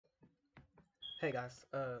Hey guys,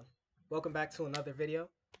 welcome back to another video.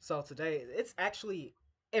 So today, it's actually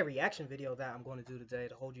a reaction video that I'm going to do today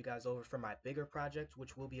to hold you guys over for my bigger project,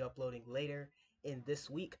 which we'll be uploading later in this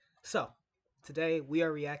week. So, today we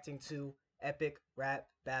are reacting to epic rap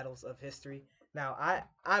battles of history. Now,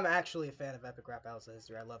 I'm actually a fan of epic rap battles of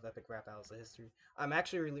history. I love epic rap battles of history. I'm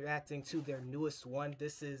actually reacting to their newest one.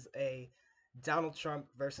 This is a Donald Trump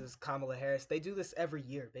versus Kamala Harris. They do this every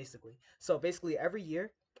year, basically. So basically, every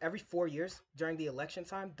year, every 4 years during the election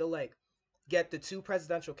time, they'll like get the two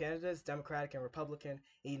presidential candidates, Democratic and Republican.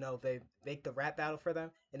 And, they make the rap battle for them,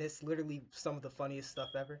 and it's literally some of the funniest stuff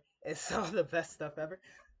ever. It's some of the best stuff ever.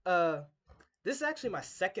 Uh, this is actually my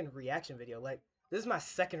second reaction video. Like, this is my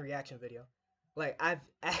second reaction video. Like, I've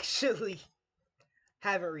actually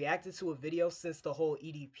haven't reacted to a video since the whole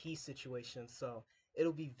EDP situation, so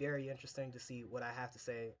it'll be very interesting to see what I have to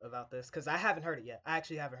say about this because I haven't heard it yet. I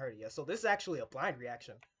actually haven't heard it yet. So this is actually a blind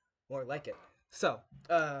reaction, more like it. So,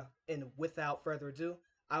 and without further ado,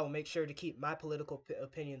 I will make sure to keep my political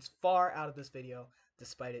opinions far out of this video,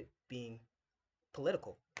 despite it being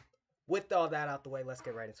political. With all that out the way, let's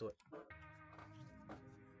get right into it.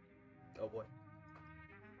 Oh boy.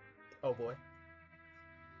 Oh boy.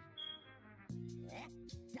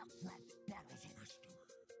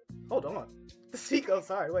 Hold on. The sequel,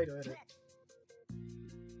 sorry, wait a minute.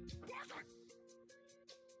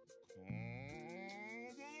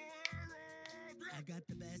 I got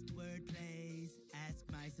the best wordplays. Ask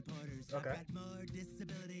my supporters. Okay. I've got more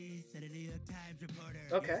disabilities than a New York Times reporter.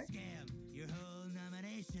 Okay. You're a scam. Your whole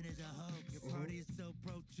nomination is a hoax. Your party is so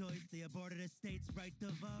pro-choice they aborted a state's right to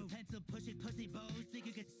vote. You pencil pushing pussy bows think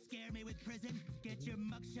you could scare me with prison? Get your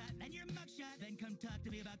mugshot and your mugshot. Then come talk to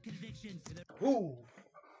me about convictions. Ooh.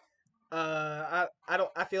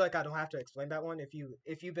 I feel like I don't have to explain that one. If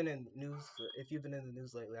you've been in news, if you've been in the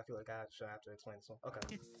news lately, I feel like I should have to explain this one.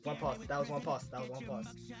 Okay, one pause. That was one pause. That was one pause.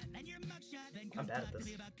 I'm bad at this.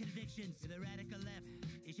 To the radical left,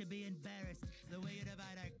 you should be embarrassed. The way you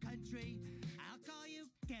divide our country, I'll call you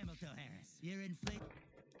Camel Toe Harris. You're inflated.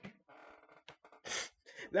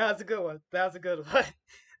 That was a good one. That was a good one.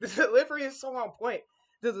 The delivery is so on point.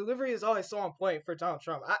 The delivery is always so on point for Donald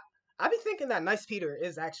Trump. I be thinking that Nice Peter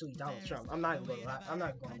is actually Donald Trump. I'm not even gonna lie. I'm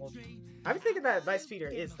not gonna hold you. I be thinking that Nice Peter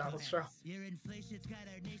is Donald Trump. Your inflation's got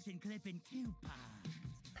our nation clipping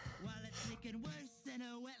coupons, while it's making worse than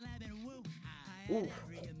a wet lab in Wuhan.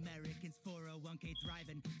 Every American's 401k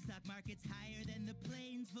thriving. Stock market's higher than the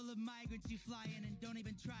planes full of migrants you fly in, and don't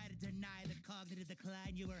even try to deny the cognitive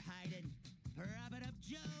decline you were hiding. Prop it up,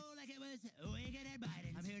 Joe, like it was Wicked and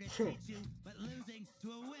Biden. I'm here to teach you what losing to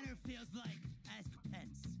a winner feels like. Ask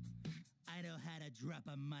Pence. I know how to drop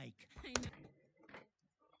a mic.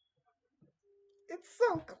 It's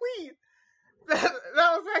so clean. That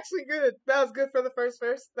was actually good. That was good for the first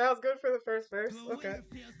verse. That was good for the first verse. Okay.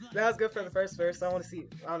 That was good for the first verse. I want to see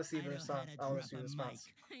the response. I want to see the response.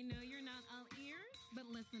 I know you're not all ears, but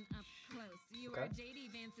listen up close. You are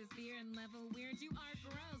JD Vance's fear and level weird. You are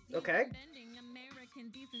gross. You Okay. are bending American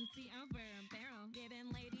decency over a barrel. Giving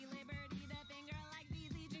Lady Liberty the finger like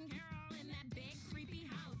BZ and Carol in that big creepy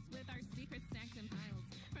house with our secrets stacked in piles.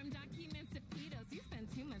 From documents to pedos, you spend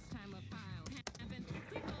too much time with files.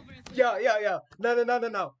 Yo.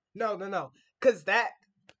 No. Cause that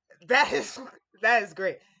is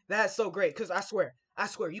great. That is so great. Cause I swear,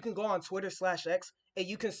 you can go on Twitter/X and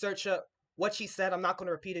you can search up what she said. I'm not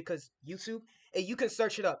gonna repeat it cause YouTube. And you can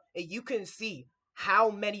search it up and you can see how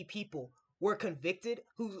many people were convicted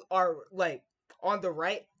who are like on the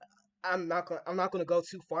right. I'm not gonna go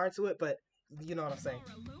too far into it, but you know what I'm saying.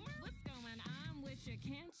 What's going on with you?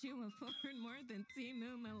 Can't you afford more than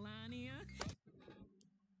Timu Melania?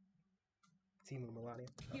 Timu Melania.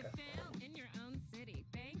 Okay. You failed in your own city.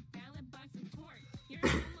 Bank, ballot box, and court. You're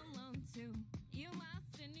home alone too. You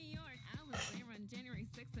lost in New York. I was there on January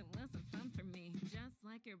 6th. It wasn't fun for me. Just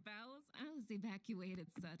like your bowels, I was evacuated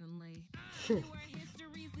suddenly. You are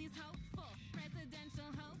history's least hopeful. Presidential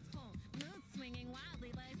hopeful. Mood swinging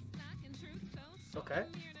wildly like stock and truth social. Okay.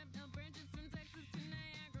 I'm here to build bridges from Texas to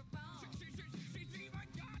Niagara Falls.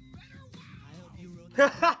 I hope you wrote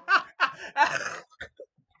that.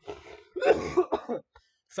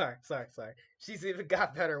 Sorry. She's even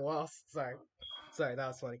got better walls. Sorry, that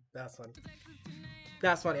was funny. That's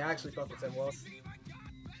funny. I actually fuck with Tim Walls.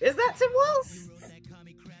 Is that Tim Walls? You wrote that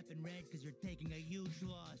commie crap in red because you're taking a huge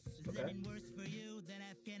loss. Is it been worse for you than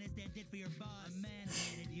Afghanistan did for your boss? A man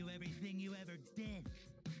hated you everything you ever did.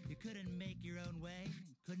 You couldn't make your own way.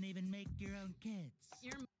 Couldn't even make your own kids.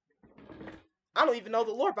 I don't even know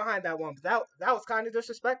the lore behind that one, but that was kind of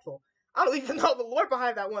disrespectful. I don't even know the lore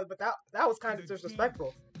behind that one, but that was kind of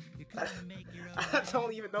disrespectful. You couldn't make your I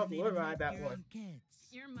don't even know the word behind that one.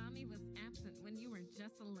 Your mommy was absent when you were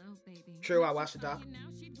just a little baby. True, If I she watched the saw doc. you now,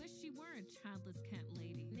 she'd wish she were a childless cat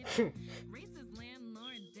lady. If racist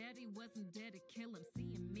landlord daddy wasn't dead to kill him,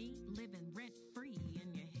 seeing me living rent free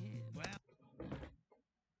in your head.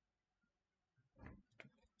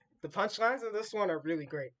 The punchlines in this one are really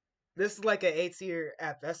great. This is like an A tier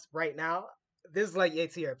at best right now. This is like A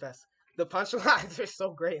tier at best. The punchlines are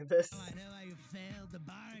so great in this. Oh, I know how you failed the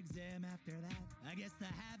bar exam after that. I guess the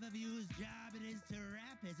half of you whose job it is to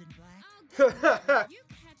rap isn't black. Oh, God. You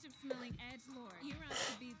ketchup smelling edgelord. You're out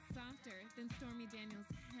to beat softer than Stormy Daniels'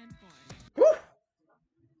 headboard. Woo!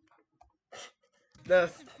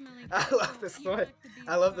 The, Ketchup smelling I love this edgelord. You're one. out to beat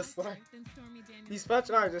I love this softer one. than Stormy Daniels' These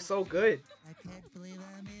punchlines are so good. I can't believe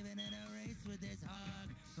I'm even in a race with this hog.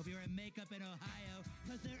 Hope you're in makeup in Ohio,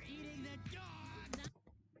 cause they're eating the dog.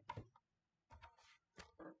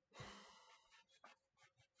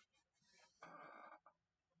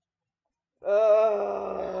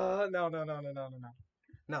 No.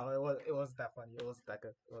 No, it wasn't that funny. It wasn't that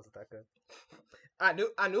good. It wasn't that good. I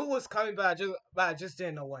knew it was coming, but I just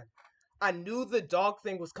didn't know when. I knew the dog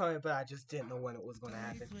thing was coming, but I just didn't know when it was going to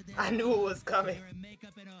happen. I knew it was coming. You're in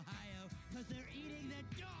makeup in Ohio, cause they're eating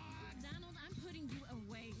the dog. Donald, I'm putting you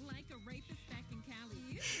away like a rapist back in Cali.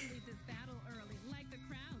 You should leave this battle early, like the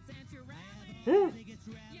crowds at your rally. Biggest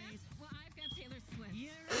rallies. Yes, well, I've got Taylor Swift.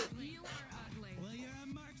 You're ugly. You are ugly. Well, you're a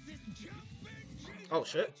Marxist jumping Jesus. Oh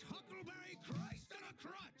shit. Huckleberry Christ on a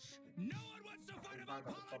crutch. No one wants to fight about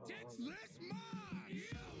politics this much.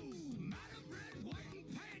 You, Madam Red, White, and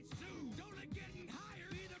Pantsuit. Don't let getting higher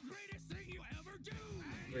be the greatest thing you ever do.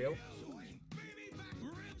 And Real? you, baby back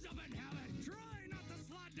ribs up in heaven. Try not to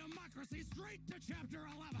slide democracy straight to chapter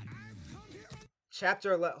 11. I've come here on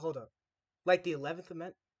Chapter 11. Hold up. Like the 11th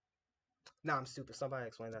Amendment? Nah, I'm stupid. Somebody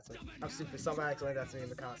explain that to me. I'm stupid. Somebody explain that to me in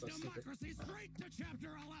the comments. I'm stupid. democracy straight to chapter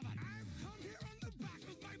 11. I've come here on the back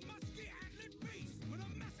of my musky antlered beast with a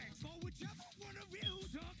message for whichever one of you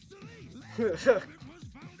talks the least. It was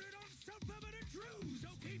founded on self-evident truths, so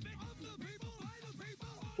keep it of the people, by the people,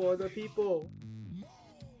 For the people.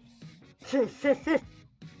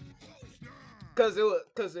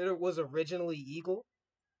 Cause it was originally Eagle,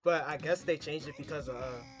 but I guess they changed it because of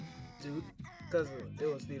dude, because it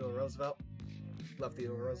was Theodore Roosevelt. Love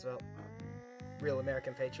Theodore Roosevelt, real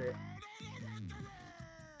American patriot.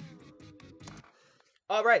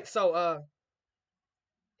 All right, so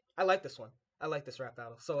I like this one. I like this rap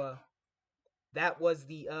battle. So that was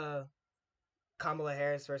the Kamala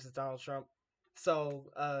Harris versus Donald Trump.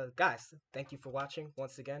 So guys, thank you for watching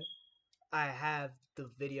once again. I have the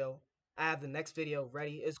next video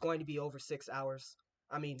ready. It's going to be over 6 hours.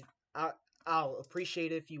 I mean, I'll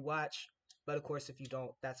appreciate it if you watch, but of course if you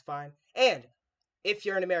don't, that's fine. And if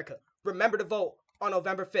you're in America, remember to vote on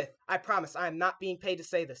November 5th. I promise I am not being paid to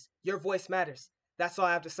say this. Your voice matters. That's all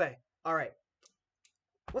I have to say. All right.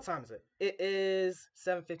 What time is it? It is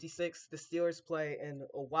 7:56. The Steelers play in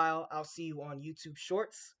a while. I'll see you on YouTube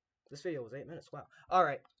Shorts. This video was 8 minutes. Wow. All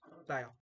right. Bye, y'all.